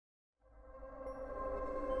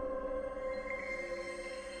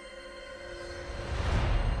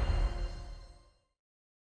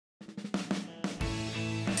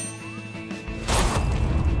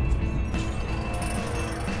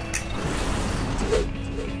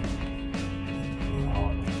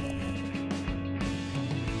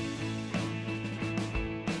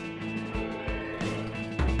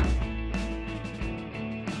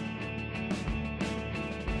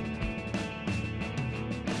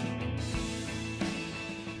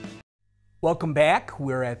Welcome back.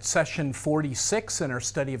 We're at session 46 in our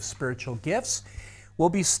study of spiritual gifts. We'll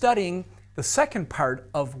be studying the second part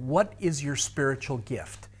of what is your spiritual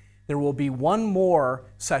gift. There will be one more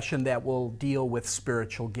session that will deal with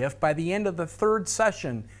spiritual gift. By the end of the third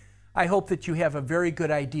session, I hope that you have a very good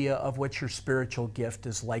idea of what your spiritual gift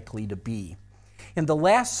is likely to be. In the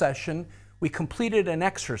last session, we completed an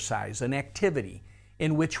exercise, an activity,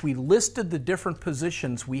 in which we listed the different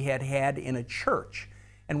positions we had had in a church.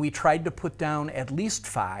 And we tried to put down at least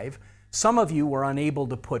 5. Some of you were unable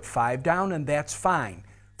to put 5 down, and that's fine.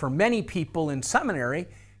 For many people in seminary,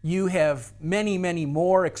 you have many, many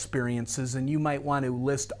more experiences, and you might want to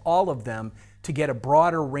list all of them to get a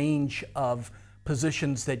broader range of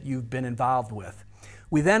positions that you've been involved with.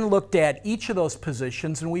 We then looked at each of those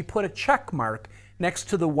positions, and we put a check mark next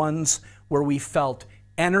to the ones where we felt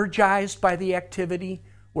energized by the activity,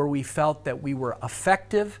 where we felt that we were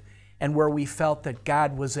effective, and where we felt that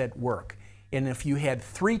God was at work. And if you had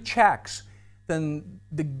 3 checks, then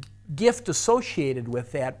the gift associated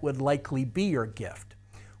with that would likely be your gift.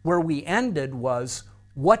 Where we ended was,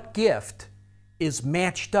 what gift is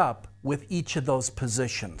matched up with each of those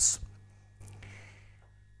positions?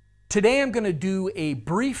 Today I'm going to do a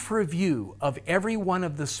brief review of every one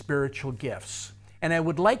of the spiritual gifts. And I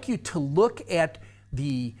would like you to look at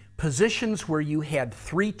the positions where you had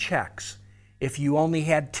 3 checks. If you only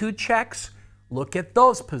had 2 checks, look at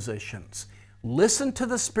those positions. Listen to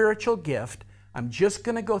the spiritual gift. I'm just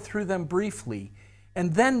going to go through them briefly,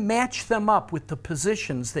 and then match them up with the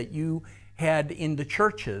positions that you had in the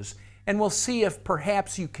churches, and we'll see if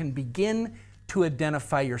perhaps you can begin to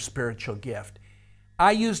identify your spiritual gift.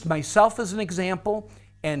 I used myself as an example,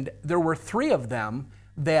 and there were 3 of them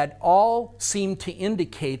that all seemed to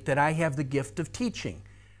indicate that I have the gift of teaching.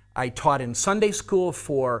 I taught in Sunday school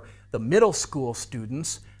for the middle school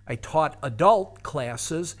students, I taught adult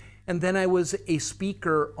classes, and then I was a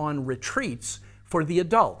speaker on retreats for the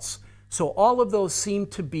adults. So all of those seem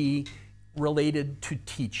to be related to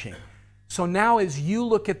teaching. So now as you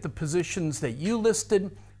look at the positions that you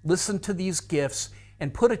listed, listen to these gifts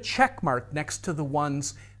and put a check mark next to the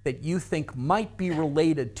ones that you think might be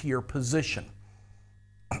related to your position.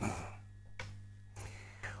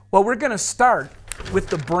 Well, we're going to start with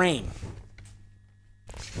the brain.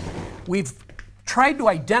 We've tried to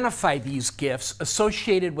identify these gifts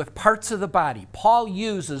associated with parts of the body. Paul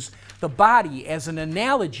uses the body as an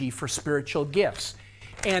analogy for spiritual gifts.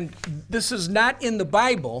 And this is not in the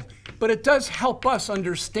Bible, but it does help us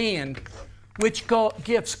understand which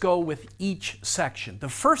gifts go with each section. The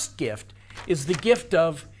first gift is the gift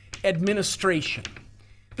of administration.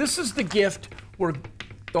 This is the gift where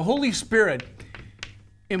the Holy Spirit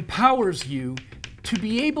empowers you to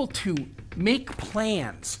be able to make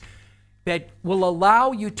plans that will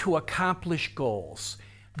allow you to accomplish goals.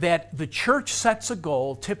 That the church sets a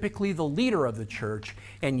goal, typically the leader of the church,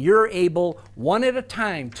 and you're able, one at a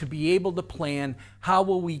time, to be able to plan how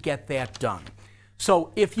will we get that done.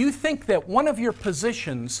 So if you think that one of your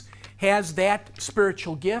positions has that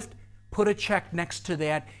spiritual gift, put a check next to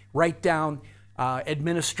that, write down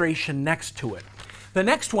administration next to it. The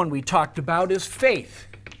next one we talked about is faith.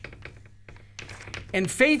 And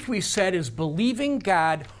faith, we said, is believing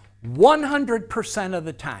God 100% of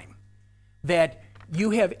the time. That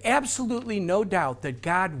you have absolutely no doubt that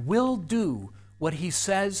God will do what He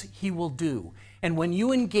says He will do. And when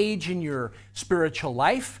you engage in your spiritual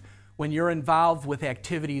life, when you're involved with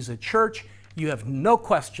activities at church, you have no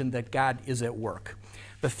question that God is at work.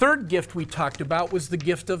 The third gift we talked about was the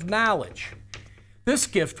gift of knowledge. This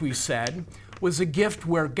gift, we said, was a gift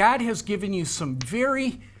where God has given you some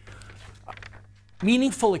very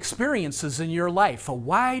meaningful experiences in your life, a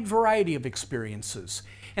wide variety of experiences,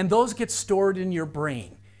 and those get stored in your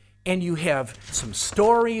brain. And you have some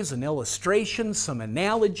stories and illustrations, some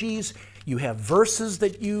analogies, you have verses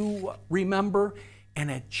that you remember,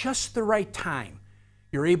 and at just the right time,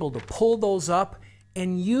 you're able to pull those up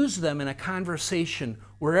and use them in a conversation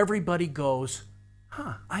where everybody goes,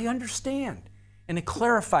 I understand, and it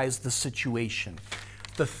clarifies the situation.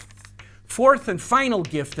 The fourth and final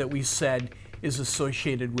gift that we said is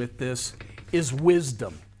associated with this is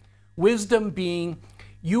wisdom. Wisdom being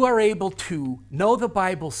you are able to know the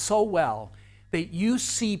Bible so well that you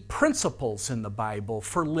see principles in the Bible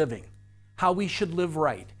for living, how we should live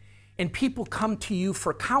right. And people come to you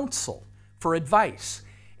for counsel, for advice,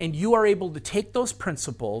 and you are able to take those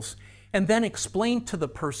principles and then explain to the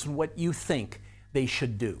person what you think they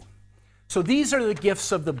should do. So these are the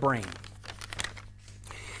gifts of the brain.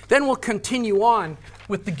 Then we'll continue on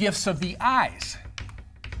with the gifts of the eyes.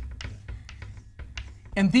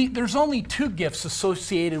 And there's only 2 gifts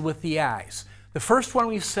associated with the eyes. The first one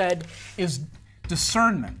we said is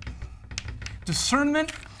discernment.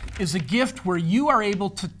 Discernment is a gift where you are able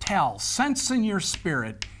to tell, sense in your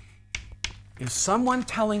spirit, is someone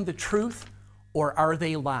telling the truth or are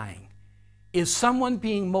they lying? Is someone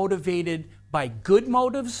being motivated by good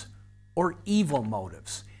motives or evil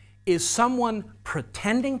motives? Is someone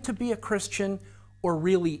pretending to be a Christian or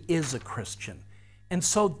really is a Christian? And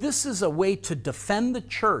so this is a way to defend the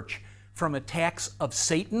church from attacks of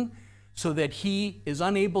Satan so that he is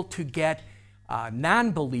unable to get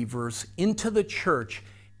non-believers into the church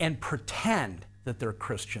and pretend that they're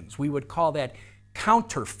Christians. We would call that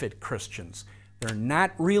counterfeit Christians. They're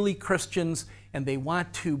not really Christians, and they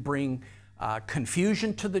want to bring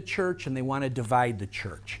confusion to the church, and they want to divide the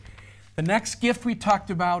church. The next gift we talked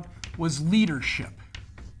about was leadership.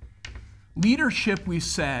 Leadership, we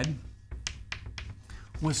said,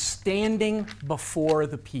 was standing before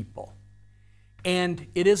the people. And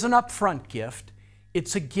it is an upfront gift.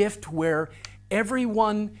 It's a gift where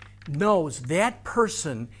everyone knows that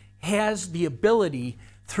person has the ability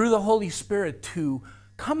through the Holy Spirit to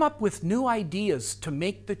come up with new ideas to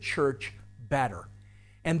make the church better.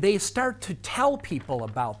 And they start to tell people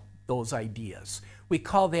about those ideas. We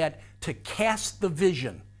call that to cast the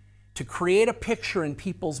vision, to create a picture in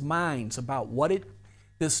people's minds about what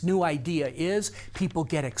this new idea is. People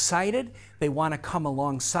get excited. They want to come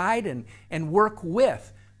alongside and work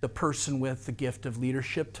with the person with the gift of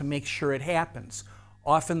leadership to make sure it happens.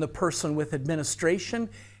 Often the person with administration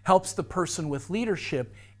helps the person with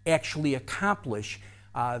leadership actually accomplish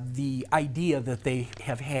the idea that they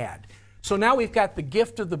have had. So now we've got the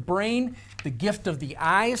gift of the brain, the gift of the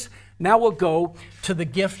eyes. Now we'll go to the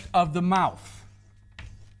gift of the mouth.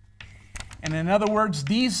 And in other words,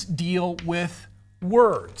 these deal with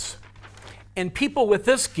words. And people with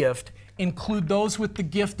this gift include those with the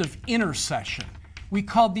gift of intercession. We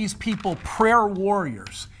call these people prayer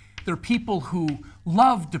warriors. They're people who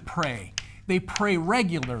love to pray. They pray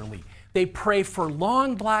regularly. They pray for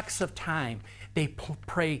long blocks of time. They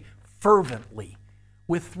pray fervently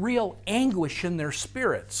with real anguish in their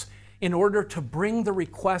spirits in order to bring the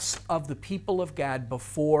requests of the people of God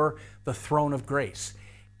before the throne of grace.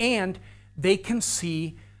 And they can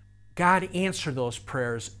see God answer those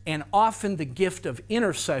prayers, and often the gift of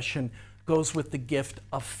intercession goes with the gift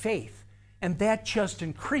of faith. And that just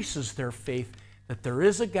increases their faith that there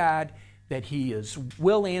is a God, that He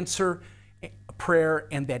will answer prayer,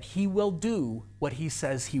 and that He will do what He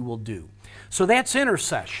says He will do. So that's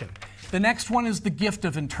intercession. The next one is the gift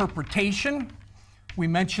of interpretation. We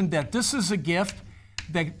mentioned that this is a gift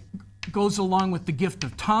that goes along with the gift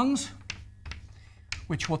of tongues,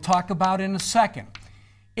 which we'll talk about in a second.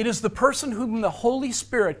 It is the person whom the Holy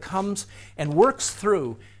Spirit comes and works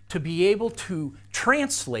through to be able to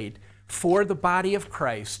translate for the body of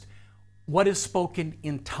Christ what is spoken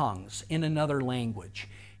in tongues, in another language.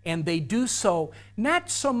 And they do so not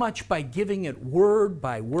so much by giving it word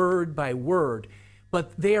by word by word,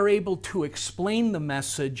 but they are able to explain the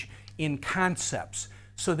message in concepts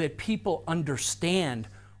so that people understand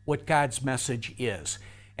what God's message is.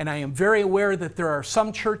 And I am very aware that there are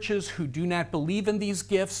some churches who do not believe in these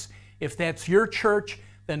gifts. If that's your church,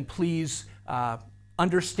 then please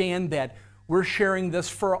understand that we're sharing this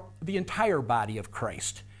for the entire body of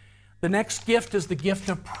Christ. The next gift is the gift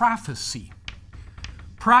of prophecy.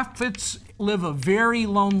 Prophets live a very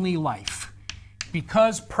lonely life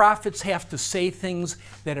because prophets have to say things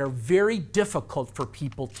that are very difficult for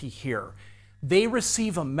people to hear. They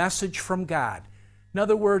receive a message from God. In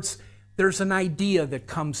other words, there's an idea that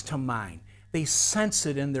comes to mind. They sense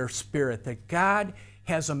it in their spirit that God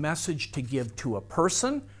has a message to give to a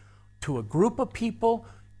person, to a group of people,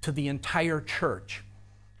 to the entire church.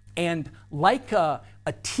 And like a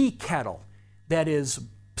tea kettle that is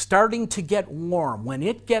starting to get warm, when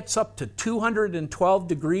it gets up to 212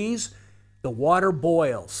 degrees, the water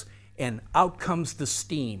boils and out comes the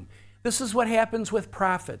steam. This is what happens with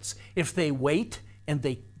prophets. If they wait and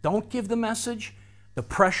they don't give the message, the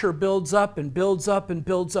pressure builds up and builds up and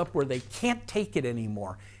builds up where they can't take it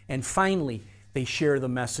anymore. And finally, they share the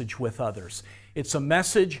message with others. It's a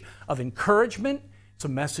message of encouragement. It's a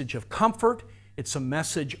message of comfort. It's a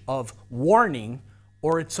message of warning,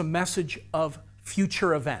 or it's a message of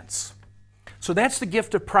future events. So that's the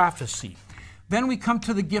gift of prophecy. Then we come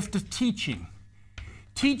to the gift of teaching.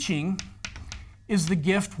 Teaching is the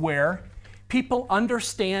gift where people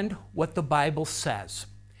understand what the Bible says,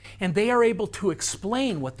 and they are able to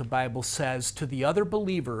explain what the Bible says to the other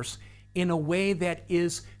believers in a way that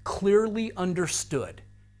is clearly understood.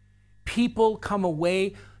 People come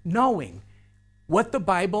away knowing what the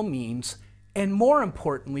Bible means, and more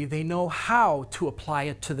importantly, they know how to apply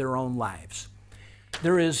it to their own lives.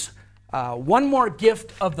 There is one more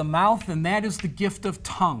gift of the mouth, and that is the gift of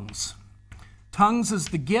tongues. Tongues is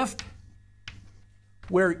the gift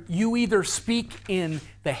where you either speak in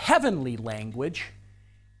the heavenly language,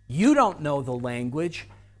 you don't know the language,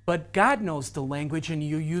 but God knows the language and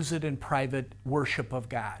you use it in private worship of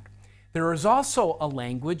God. There is also a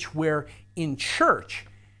language where in church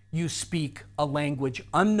you speak a language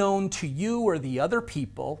unknown to you or the other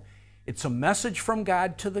people. It's a message from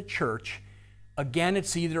God to the church. Again,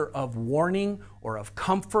 it's either of warning or of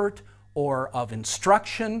comfort or of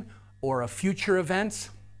instruction or of future events.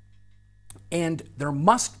 And there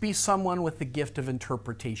must be someone with the gift of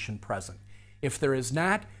interpretation present. If there is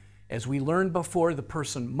not, as we learned before, the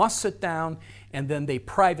person must sit down and then they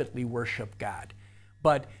privately worship God.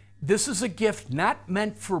 But this is a gift not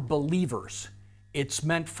meant for believers. It's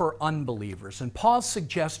meant for unbelievers. And Paul's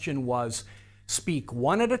suggestion was speak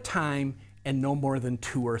one at a time and no more than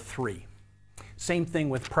 2 or 3. Same thing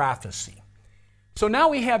with prophecy. So now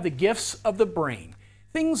we have the gifts of the brain,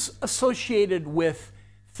 things associated with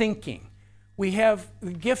thinking. We have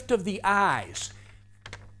the gift of the eyes.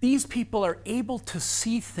 These people are able to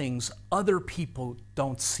see things other people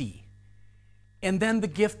don't see. And then the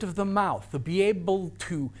gift of the mouth, to be able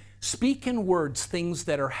to speak in words things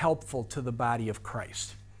that are helpful to the body of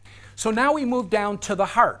Christ. So now we move down to the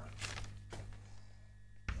heart.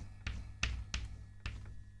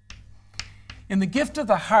 In the gift of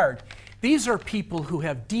the heart, these are people who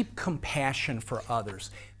have deep compassion for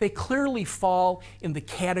others. They clearly fall in the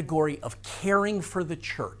category of caring for the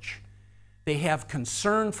church. They have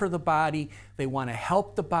concern for the body. They want to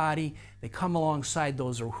help the body. They come alongside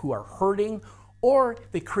those who are hurting, or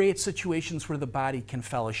they create situations where the body can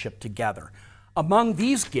fellowship together. Among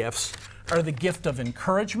these gifts are the gift of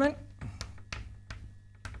encouragement.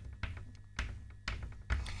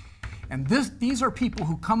 And these are people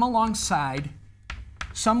who come alongside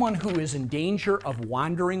someone who is in danger of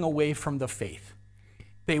wandering away from the faith.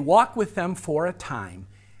 They walk with them for a time,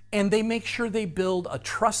 and they make sure they build a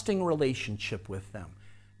trusting relationship with them,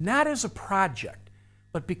 not as a project,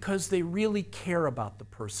 but because they really care about the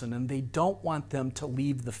person and they don't want them to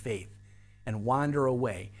leave the faith and wander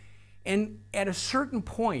away. And at a certain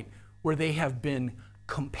point where they have been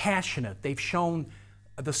compassionate, they've shown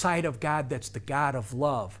the side of God that's the God of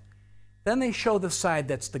love, then they show the side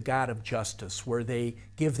that's the God of justice, where they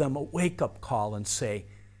give them a wake-up call and say,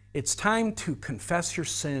 it's time to confess your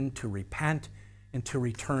sin, to repent, and to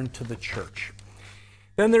return to the church.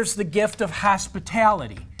 Then there's the gift of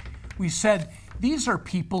hospitality. We said these are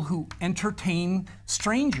people who entertain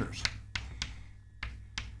strangers.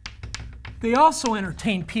 They also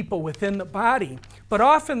entertain people within the body, but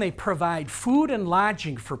often they provide food and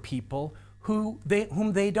lodging for people whom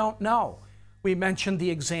they don't know. We mentioned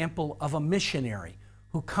the example of a missionary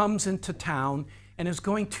who comes into town and is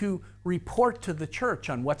going to report to the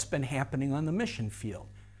church on what's been happening on the mission field.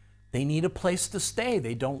 They need a place to stay.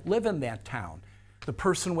 They don't live in that town. The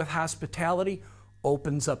person with hospitality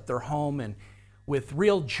opens up their home and with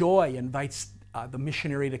real joy invites the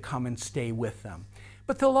missionary to come and stay with them.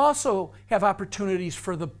 But they'll also have opportunities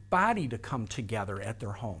for the body to come together at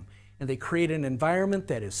their home. And they create an environment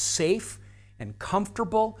that is safe and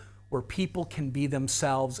comfortable, where people can be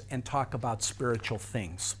themselves and talk about spiritual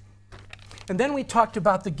things. And then we talked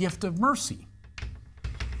about the gift of mercy.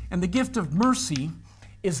 And the gift of mercy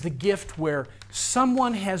is the gift where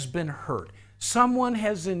someone has been hurt, someone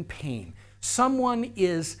has in pain, someone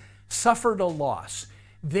is suffered a loss.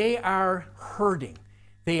 They are hurting.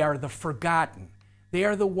 They are the forgotten. They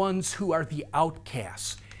are the ones who are the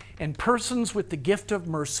outcasts. And persons with the gift of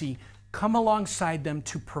mercy come alongside them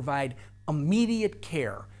to provide immediate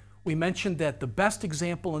care. We mentioned that the best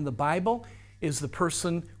example in the Bible is the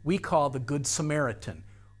person we call the Good Samaritan,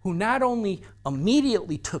 who not only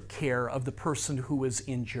immediately took care of the person who was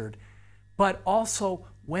injured, but also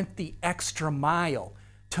went the extra mile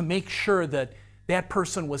to make sure that that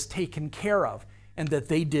person was taken care of and that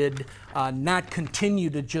they did not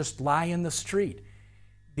continue to just lie in the street.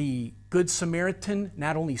 The Good Samaritan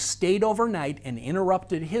not only stayed overnight and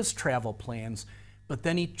interrupted his travel plans, but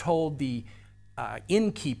then he told the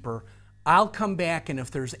innkeeper, I'll come back, and if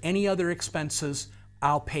there's any other expenses,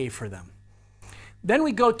 I'll pay for them. Then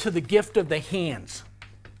we go to the gift of the hands.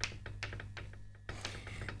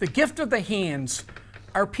 The gift of the hands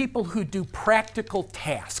are people who do practical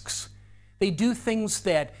tasks. They do things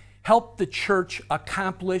that help the church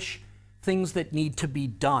accomplish things that need to be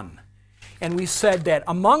done. And we said that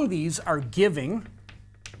among these are giving.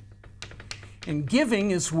 And giving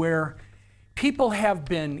is where people have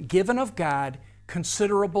been given of God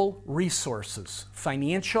considerable resources,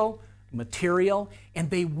 financial, material, and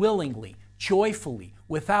they willingly joyfully,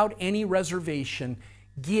 without any reservation,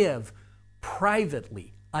 give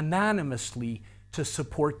privately, anonymously to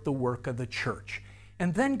support the work of the church.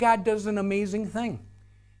 And then God does an amazing thing.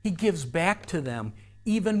 He gives back to them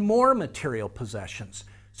even more material possessions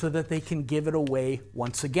so that they can give it away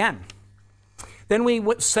once again. Then we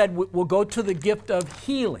said we'll go to the gift of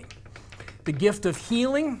healing. The gift of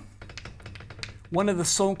healing, one of the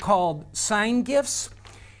so-called sign gifts,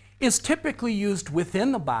 is typically used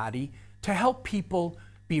within the body to help people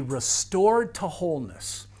be restored to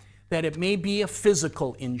wholeness. That it may be a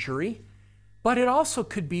physical injury, but it also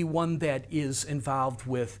could be one that is involved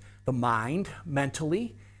with the mind,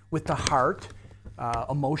 mentally, with the heart,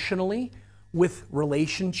 emotionally, with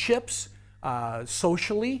relationships,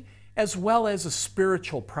 socially, as well as a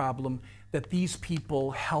spiritual problem that these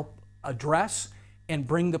people help address and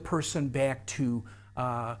bring the person back to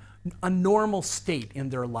a normal state in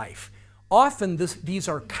their life. Often these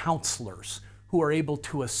are counselors who are able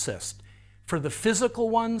to assist. For the physical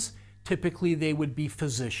ones, typically they would be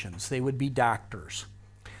physicians, they would be doctors.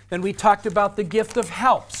 Then we talked about the gift of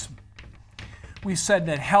helps. We said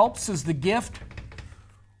that helps is the gift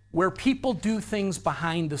where people do things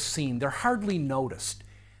behind the scene. They're hardly noticed.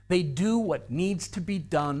 They do what needs to be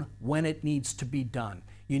done when it needs to be done.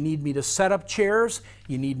 You need me to set up chairs,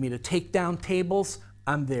 you need me to take down tables,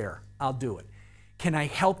 I'm there, I'll do it. Can I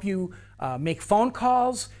help you make phone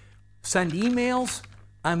calls, send emails?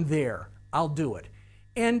 I'm there, I'll do it.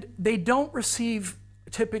 And they don't receive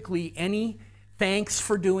typically any thanks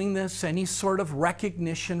for doing this, any sort of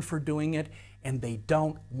recognition for doing it, and they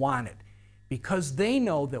don't want it because they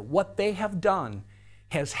know that what they have done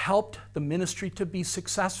has helped the ministry to be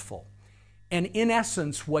successful. And in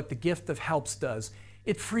essence, what the gift of helps does,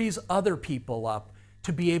 it frees other people up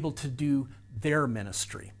to be able to do their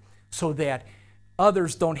ministry so that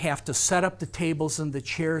others don't have to set up the tables and the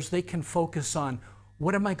chairs. They can focus on,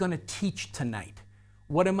 what am I going to teach tonight?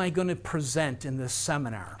 What am I going to present in this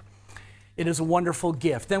seminar? It is a wonderful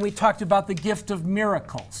gift. Then we talked about the gift of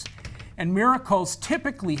miracles. And miracles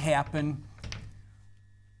typically happen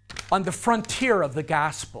on the frontier of the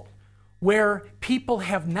gospel, where people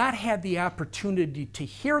have not had the opportunity to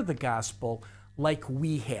hear the gospel like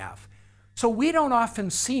we have. So we don't often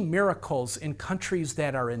see miracles in countries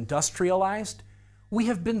that are industrialized. We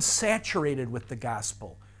have been saturated with the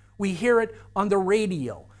gospel. We hear it on the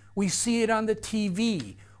radio. We see it on the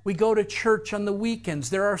TV. We go to church on the weekends.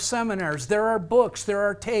 There are seminars, there are books, there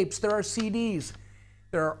are tapes, there are CDs.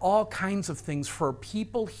 There are all kinds of things for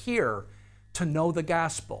people here to know the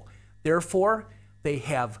gospel. Therefore, they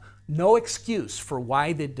have no excuse for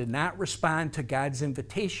why they did not respond to God's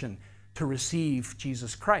invitation to receive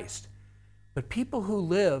Jesus Christ. But people who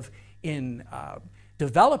live in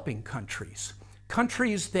developing countries,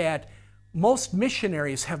 countries that most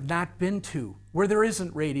missionaries have not been to, where there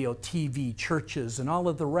isn't radio, TV, churches, and all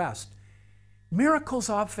of the rest, miracles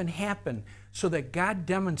often happen so that God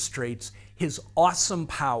demonstrates His awesome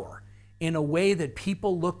power in a way that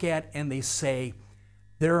people look at and they say,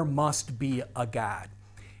 there must be a God.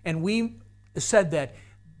 And we said that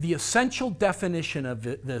the essential definition of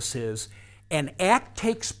this is an act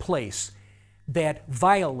takes place that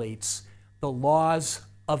violates the laws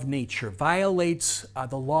of nature, violates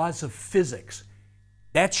the laws of physics.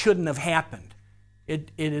 That shouldn't have happened.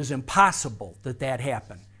 It is impossible that that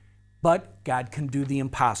happened. But God can do the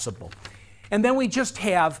impossible. And then we just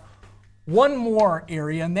have one more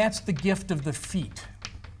area, and that's the gift of the feet.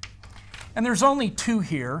 And there's only two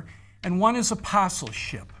here, and one is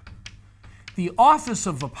apostleship. The office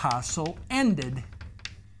of apostle ended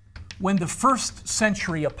when the first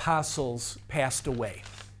century apostles passed away.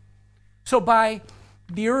 So by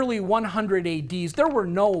the early 100 ADs, there were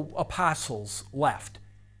no apostles left.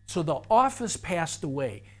 So the office passed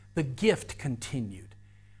away. The gift continued.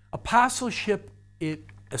 Apostleship, it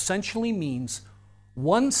essentially means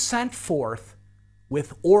one sent forth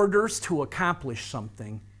with orders to accomplish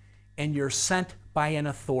something, and you're sent by an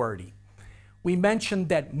authority. We mentioned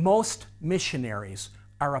that most missionaries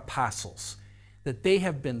are apostles, that they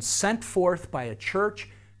have been sent forth by a church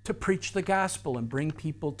to preach the gospel and bring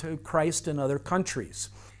people to Christ in other countries.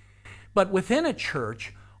 But within a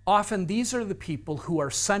church, often these are the people who are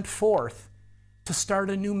sent forth to start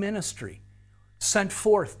a new ministry, sent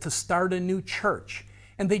forth to start a new church,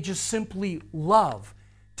 and they just simply love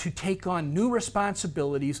to take on new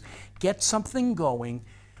responsibilities, get something going,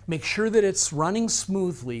 make sure that it's running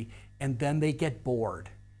smoothly, and then they get bored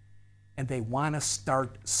and they want to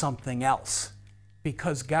start something else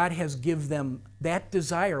because God has given them that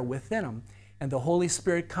desire within them, and the Holy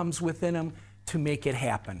Spirit comes within them to make it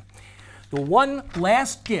happen. The one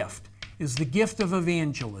last gift is the gift of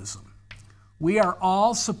evangelism. We are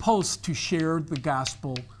all supposed to share the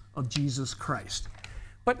gospel of Jesus Christ.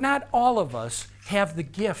 But not all of us have the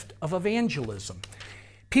gift of evangelism.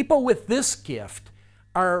 People with this gift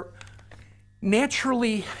are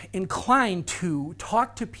naturally inclined to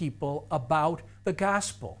talk to people about the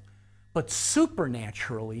gospel. But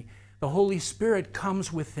supernaturally, the Holy Spirit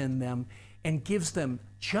comes within them and gives them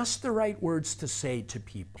just the right words to say to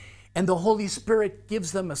people. And the Holy Spirit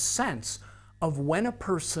gives them a sense of when a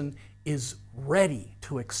person is ready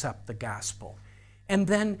to accept the gospel. And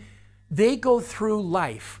then they go through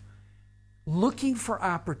life looking for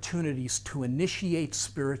opportunities to initiate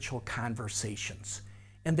spiritual conversations.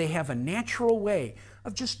 And they have a natural way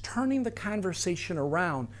of just turning the conversation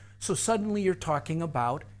around, so suddenly you're talking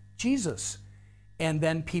about Jesus. And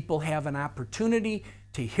then people have an opportunity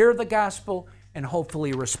to hear the gospel and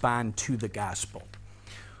hopefully respond to the gospel.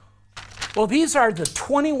 Well, these are the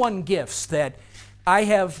 21 gifts that I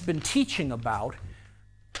have been teaching about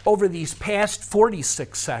over these past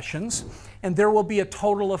 46 sessions, and there will be a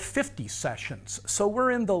total of 50 sessions. So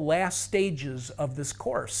we're in the last stages of this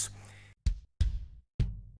course.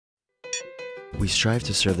 We strive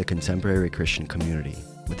to serve the contemporary Christian community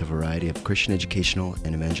with a variety of Christian educational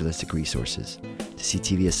and evangelistic resources. To see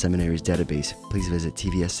TVS Seminary's database, please visit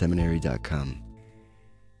tvsseminary.com.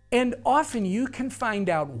 And often you can find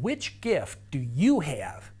out which gift do you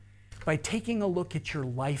have by taking a look at your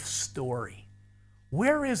life story.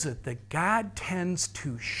 Where is it that God tends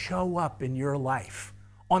to show up in your life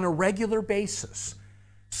on a regular basis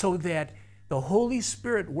so that the Holy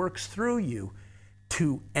Spirit works through you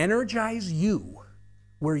to energize you,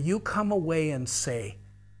 where you come away and say,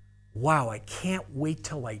 wow, I can't wait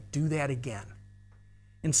till I do that again,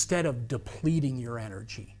 instead of depleting your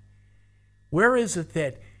energy? Where is it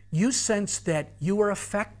that you sense that you are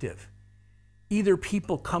effective? Either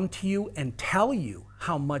people come to you and tell you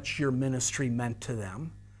how much your ministry meant to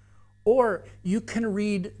them, or you can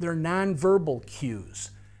read their nonverbal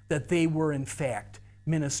cues that they were in fact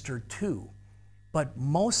ministered to. But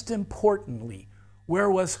most importantly, where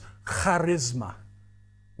was charisma?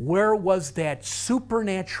 Where was that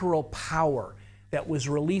supernatural power that was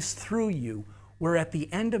released through you, where at the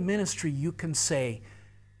end of ministry you can say,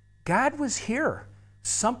 God was here.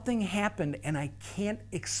 Something happened and I can't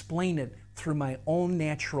explain it through my own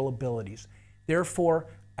natural abilities. Therefore,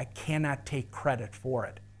 I cannot take credit for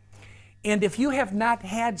it. And if you have not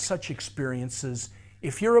had such experiences,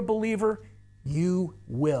 if you're a believer, you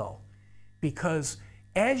will. Because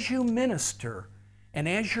as you minister and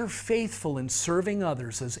as you're faithful in serving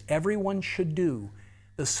others, as everyone should do,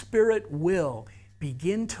 the Spirit will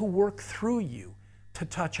begin to work through you to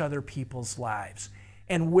touch other people's lives.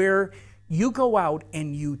 And where you go out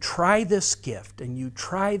and you try this gift and you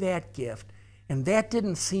try that gift, and that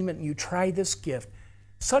didn't seem it, and you try this gift,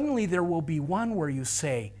 suddenly there will be one where you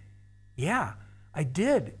say, yeah, I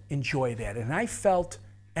did enjoy that, and I felt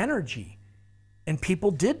energy. And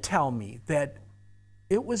people did tell me that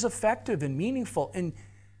it was effective and meaningful, and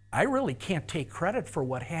I really can't take credit for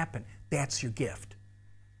what happened. That's your gift.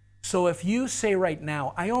 So if you say right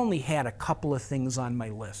now, I only had a couple of things on my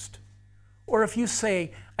list, or if you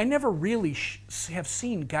say, I never really have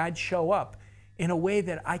seen God show up in a way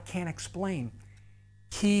that I can't explain,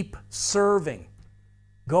 keep serving.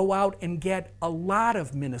 Go out and get a lot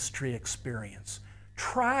of ministry experience.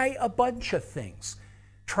 Try a bunch of things.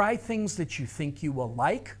 Try things that you think you will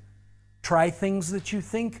like. Try things that you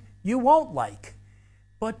think you won't like.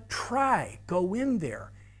 But try, go in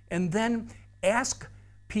there, and then ask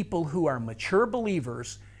people who are mature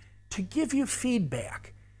believers to give you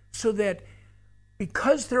feedback so that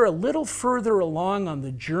because they're a little further along on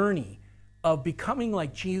the journey of becoming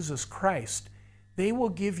like Jesus Christ, they will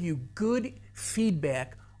give you good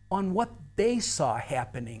feedback on what they saw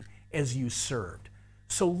happening as you served.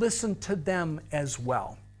 So listen to them as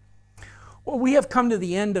well. Well, we have come to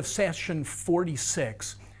the end of session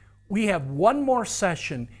 46. We have one more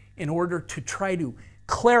session in order to try to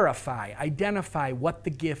clarify, identify what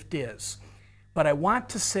the gift is. But I want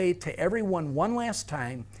to say to everyone one last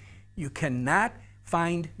time, you cannot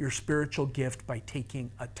find your spiritual gift by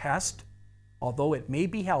taking a test, although it may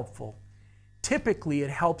be helpful. Typically, it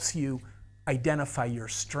helps you identify your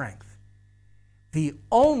strength. The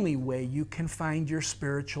only way you can find your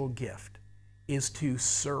spiritual gift is to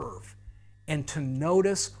serve and to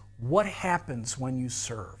notice what happens when you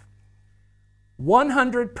serve.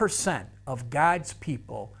 100% of God's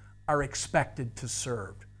people are expected to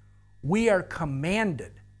serve. We are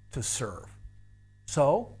commanded to serve.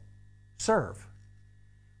 So, serve.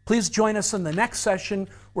 Please join us in the next session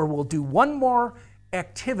where we'll do one more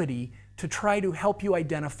activity to try to help you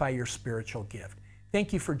identify your spiritual gift.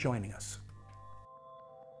 Thank you for joining us.